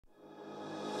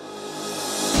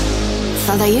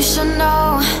Thought that you should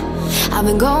know I've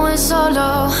been going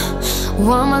solo.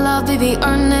 Want my love, baby,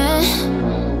 earn it.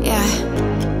 Yeah,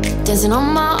 dancing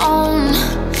on my own.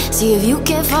 See if you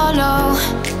can follow.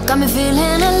 Got me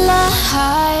feeling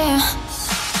alive.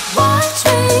 Watch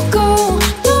me go,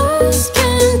 lose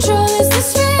control. Is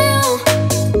this real?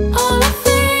 All I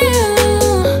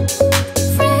feel.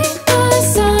 Break the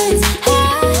signs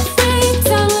every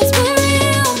time. Let's be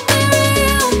real, be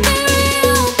real, be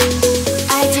real.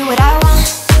 I do what I want.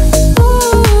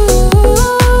 Ooh,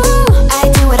 I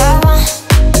do what I want.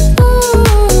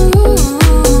 Ooh,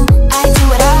 I do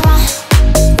what I want.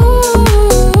 Ooh,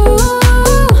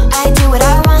 I do what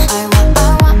I want. I want, I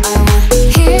want, I want.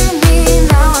 Hear me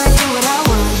now, I do what I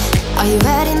want. Are you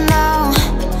ready now?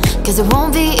 'Cause it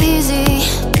won't be easy.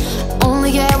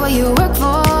 Only get what you work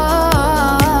for.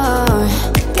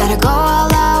 Gotta go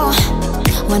all out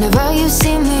whenever you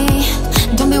see me.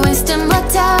 Don't be wasting my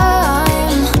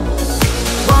time.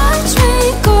 Watch me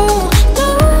go,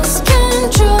 lose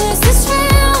control. Is this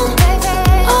real?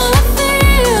 All I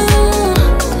feel.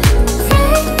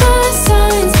 Break the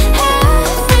signs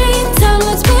every time.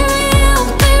 Let's be real,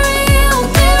 be real,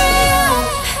 be real.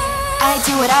 I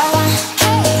do what I want.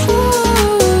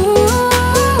 Ooh,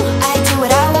 I do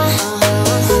what I want.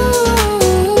 Ooh,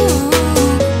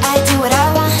 I do what I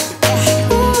want.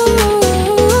 Ooh,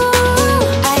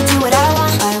 I do what I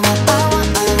want. I want, I want,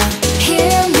 I want.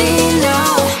 Hear me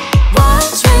now.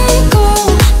 Watch me go,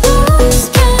 lose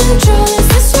control. Is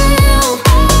this real?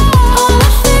 All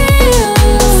I feel.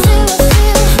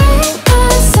 Break the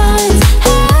signs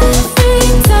every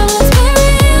time. Let's be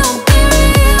real, be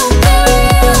real, be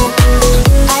real.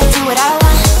 I do what I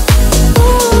want.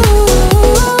 Ooh,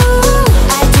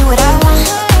 I do what I want.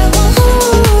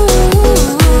 Ooh,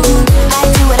 I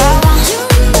do what I want.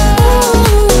 Ooh,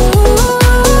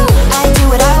 I do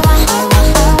what I want. I want,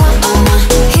 I want, I want.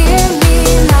 Hear me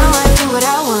now, I do what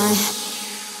I want.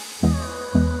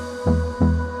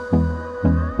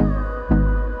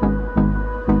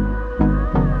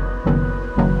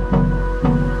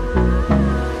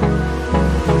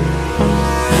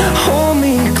 Hold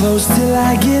me close till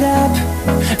I get up.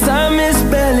 Time is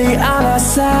barely on our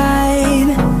side.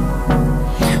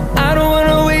 I don't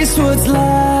wanna waste what's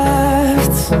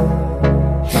left.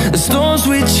 The storms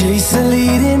we chase are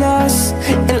leading us,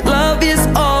 and love is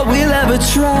all we'll ever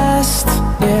trust.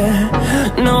 Yeah,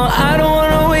 no, I don't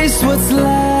wanna waste what's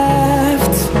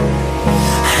left.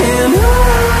 And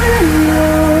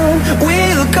on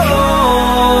we'll go,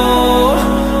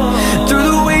 through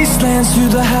the wastelands,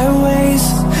 through the highways,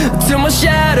 till my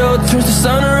shadow turns to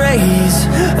sun rays.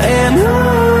 And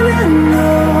on